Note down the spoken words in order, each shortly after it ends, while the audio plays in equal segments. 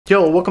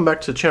Yo, welcome back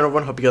to the channel,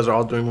 everyone. Hope you guys are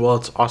all doing well.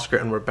 It's Oscar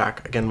and we're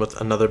back again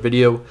with another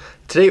video.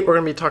 Today we're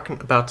going to be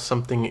talking about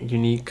something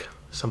unique,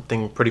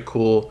 something pretty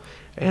cool,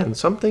 and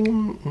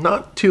something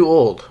not too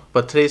old.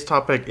 But today's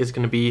topic is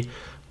going to be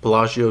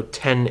Bellagio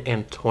 $10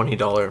 and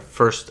 $20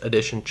 first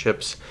edition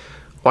chips,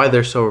 why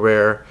they're so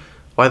rare,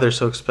 why they're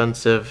so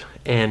expensive,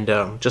 and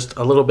just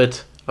a little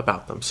bit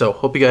about them. So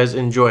hope you guys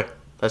enjoy.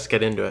 Let's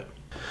get into it.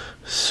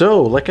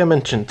 So like I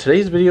mentioned,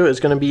 today's video is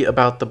going to be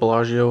about the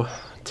Bellagio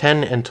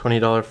 $10 and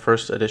 $20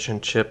 first edition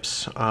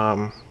chips.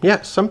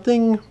 Yeah,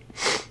 something,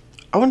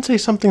 I wouldn't say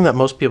something that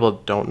most people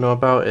don't know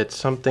about. It's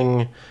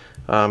something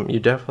you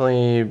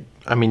definitely,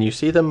 you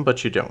see them,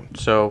 but you don't.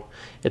 So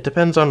it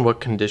depends on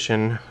what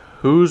condition,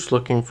 who's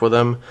looking for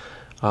them.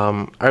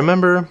 I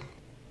remember,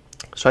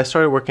 so I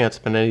started working at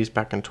Spinetti's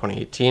back in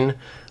 2018.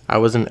 I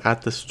wasn't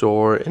at the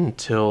store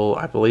until,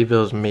 I believe it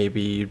was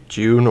maybe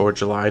June or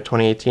July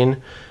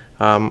 2018.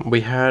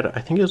 We had,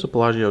 I think it was a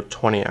Bellagio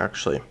 20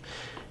 actually.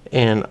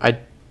 And I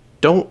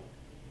don't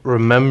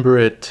remember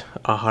it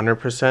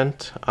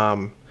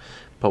 100%,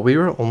 but we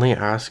were only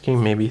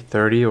asking maybe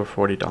 $30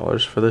 or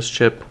 $40 for this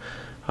chip.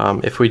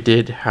 If we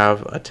did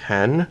have a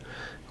 10,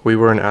 we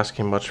weren't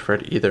asking much for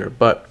it either.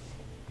 But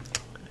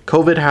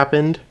COVID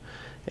happened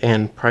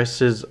and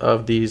prices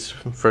of these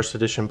first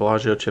edition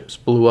Bellagio chips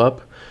blew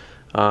up.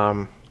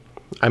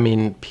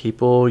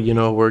 People,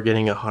 were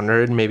getting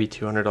 $100, maybe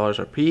 $200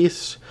 a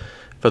piece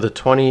for the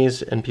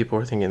 20s, and people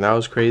were thinking that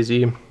was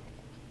crazy.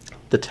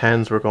 The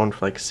 10s were going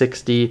for like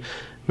 60,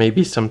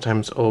 maybe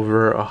sometimes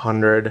over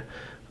 100.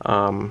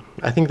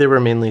 I think they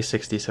were mainly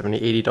 60,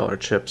 70, $80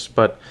 chips,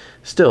 but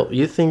still,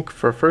 you think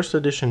for first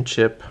edition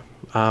chip,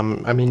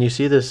 you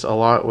see this a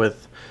lot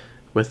with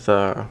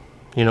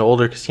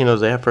older casinos.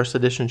 They have first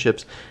edition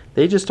chips.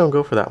 They just don't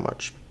go for that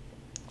much.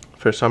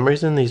 For some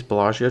reason, these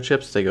Bellagio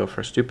chips, they go for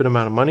a stupid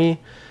amount of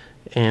money,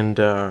 and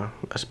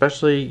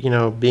especially,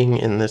 being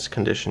in this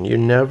condition, you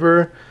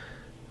never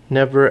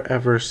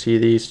ever see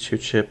these two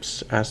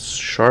chips as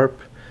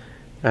sharp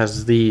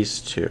as these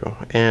two.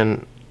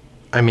 And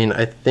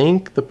I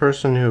think the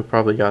person who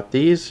probably got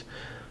these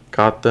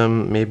got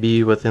them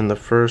maybe within the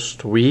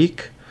first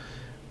week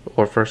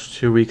or first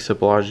 2 weeks of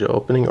Bellagio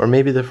opening, or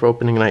maybe the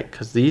opening night,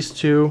 because these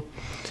two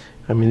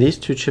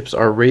chips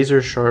are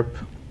razor sharp.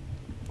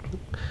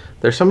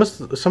 They're some of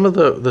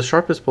the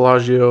sharpest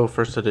Bellagio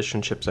first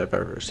edition chips I've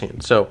ever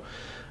seen. So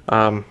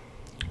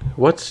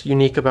what's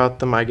unique about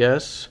them, I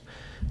guess?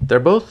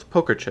 They're both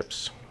poker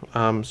chips.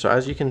 So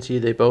as you can see,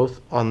 they both,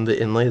 on the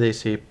inlay, they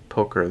say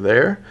poker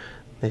there.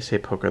 They say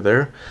poker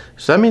there.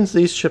 So that means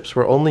these chips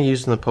were only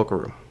used in the poker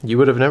room. You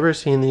would have never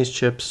seen these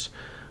chips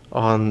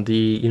on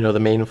the, the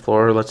main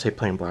floor, let's say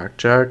playing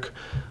blackjack,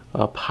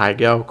 pai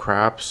gow,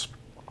 craps,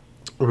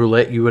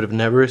 roulette. You would have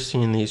never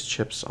seen these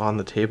chips on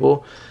the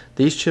table.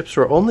 These chips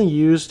were only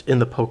used in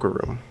the poker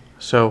room.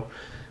 So,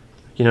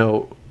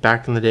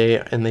 back in the day,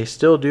 and they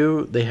still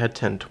do, they had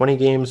 10-20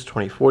 games,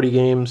 20-40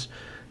 games.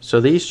 So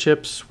these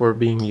chips were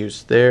being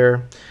used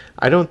there.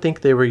 I don't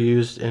think they were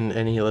used in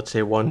any, let's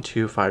say, 1,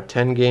 2, 5,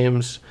 10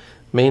 games,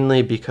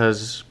 mainly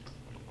because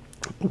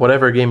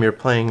whatever game you're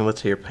playing,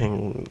 let's say you're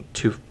playing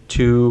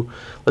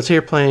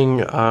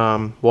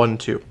 1,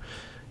 2,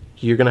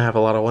 you're going to have a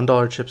lot of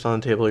 $1 chips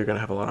on the table, you're going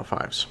to have a lot of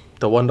 5s.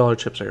 The $1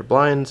 chips are your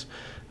blinds,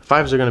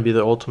 5s are going to be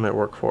the ultimate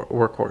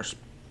workhorse.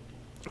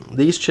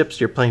 These chips,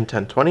 you're playing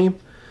 10-20,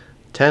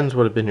 10s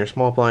would have been your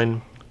small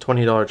blind,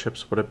 $20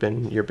 chips would have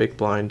been your big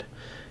blind.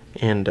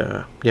 And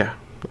yeah,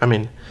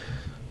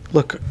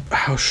 look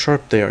how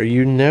sharp they are.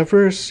 You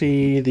never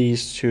see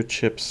these two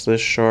chips this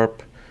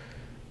sharp,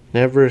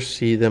 never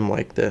see them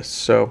like this.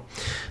 So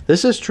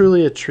this is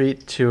truly a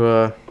treat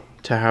to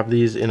have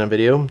these in a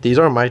video. These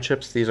are my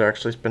chips. These are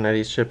actually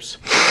Spinetti's chips.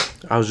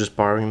 I was just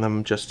borrowing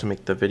them just to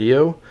make the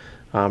video,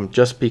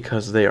 just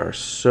because they are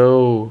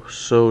so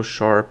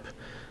sharp.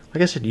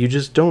 Like I said, you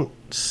just don't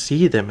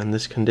see them in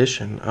this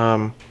condition.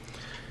 I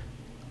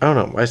don't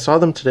know, I saw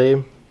them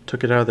today,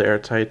 took it out of the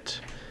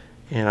airtight,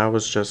 and I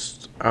was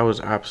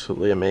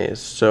absolutely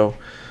amazed. So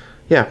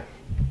yeah,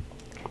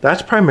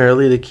 that's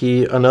primarily the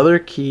key. Another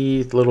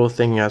key little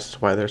thing as to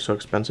why they're so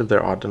expensive,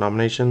 they're odd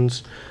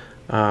denominations.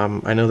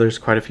 I know there's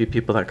quite a few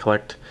people that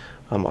collect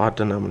odd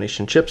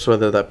denomination chips,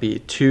 whether that be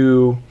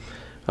 2,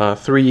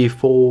 3,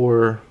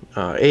 4,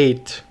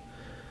 8,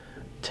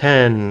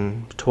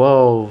 10,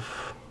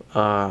 12,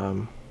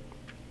 I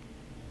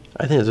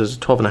think there's a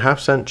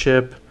 12.5-cent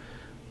chip.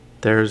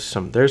 There's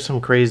some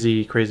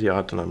crazy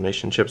odd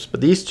denomination chips,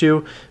 but these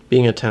two,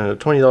 being a $10 and a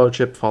 $20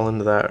 chip, fall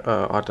into that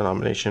odd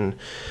denomination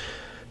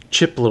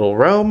chip little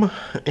realm.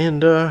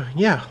 And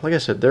yeah, like I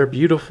said, they're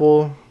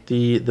beautiful.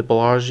 The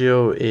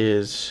Bellagio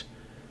is,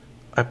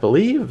 I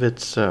believe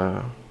it's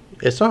not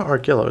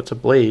arc yellow, it's a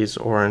blaze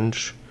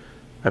orange,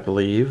 I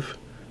believe.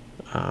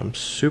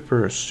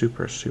 Super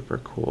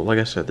cool. Like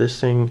I said,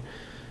 this thing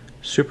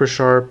super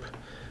sharp.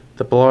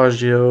 The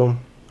Bellagio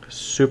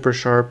super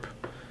sharp.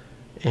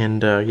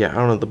 And yeah, I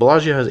don't know, the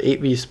Bellagio has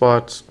 8 V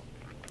spots.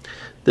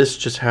 This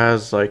just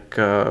has like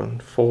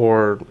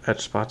 4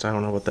 edge spots. I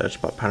don't know what the edge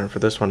spot pattern for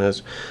this one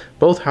is.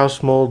 Both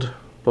house mold,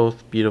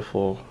 both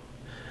beautiful,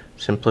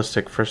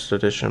 simplistic first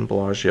edition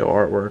Bellagio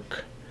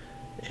artwork,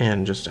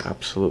 and just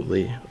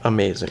absolutely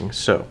amazing.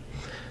 So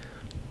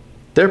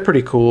they're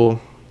pretty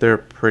cool. They're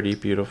pretty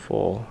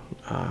beautiful.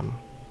 I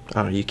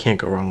don't know, you can't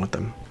go wrong with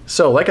them.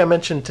 So like I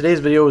mentioned, today's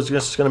video is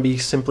just going to be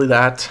simply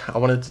that. I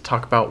wanted to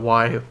talk about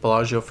why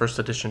Bellagio first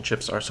edition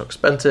chips are so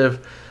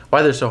expensive,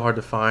 why they're so hard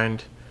to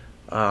find,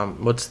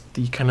 what's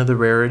the kind of the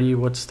rarity,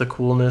 what's the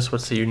coolness,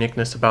 what's the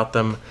uniqueness about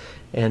them,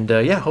 and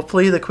yeah,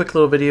 hopefully the quick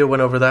little video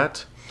went over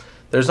that.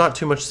 There's not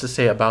too much to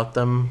say about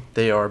them.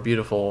 They are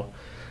beautiful,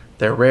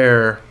 they're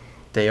rare,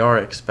 they are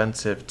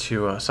expensive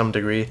to some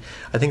degree.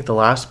 I think the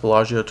last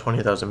Bellagio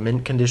 20,000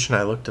 mint condition,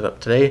 I looked it up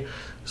today,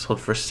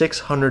 sold for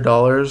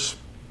 $600.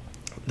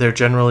 They're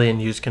generally in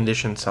used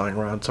condition, selling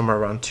around somewhere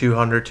around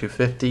 $200,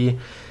 $250.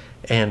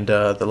 And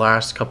the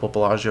last couple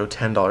Bellagio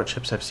 $10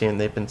 chips I've seen,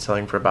 they've been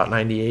selling for about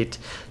 $98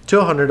 to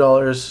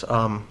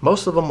 $100.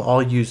 Most of them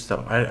all used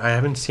though. I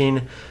haven't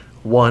seen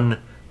one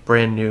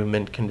brand new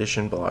mint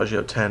condition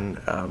Bellagio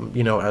 10.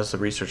 You know, as the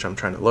research I'm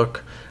trying to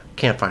look,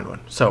 can't find one.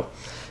 So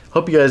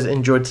hope you guys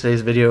enjoyed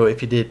today's video.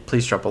 If you did,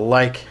 please drop a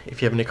like.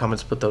 If you have any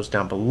comments, put those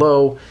down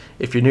below.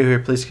 If you're new here,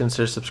 please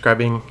consider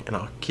subscribing, and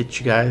I'll catch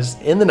you guys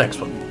in the next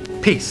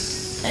one. Peace.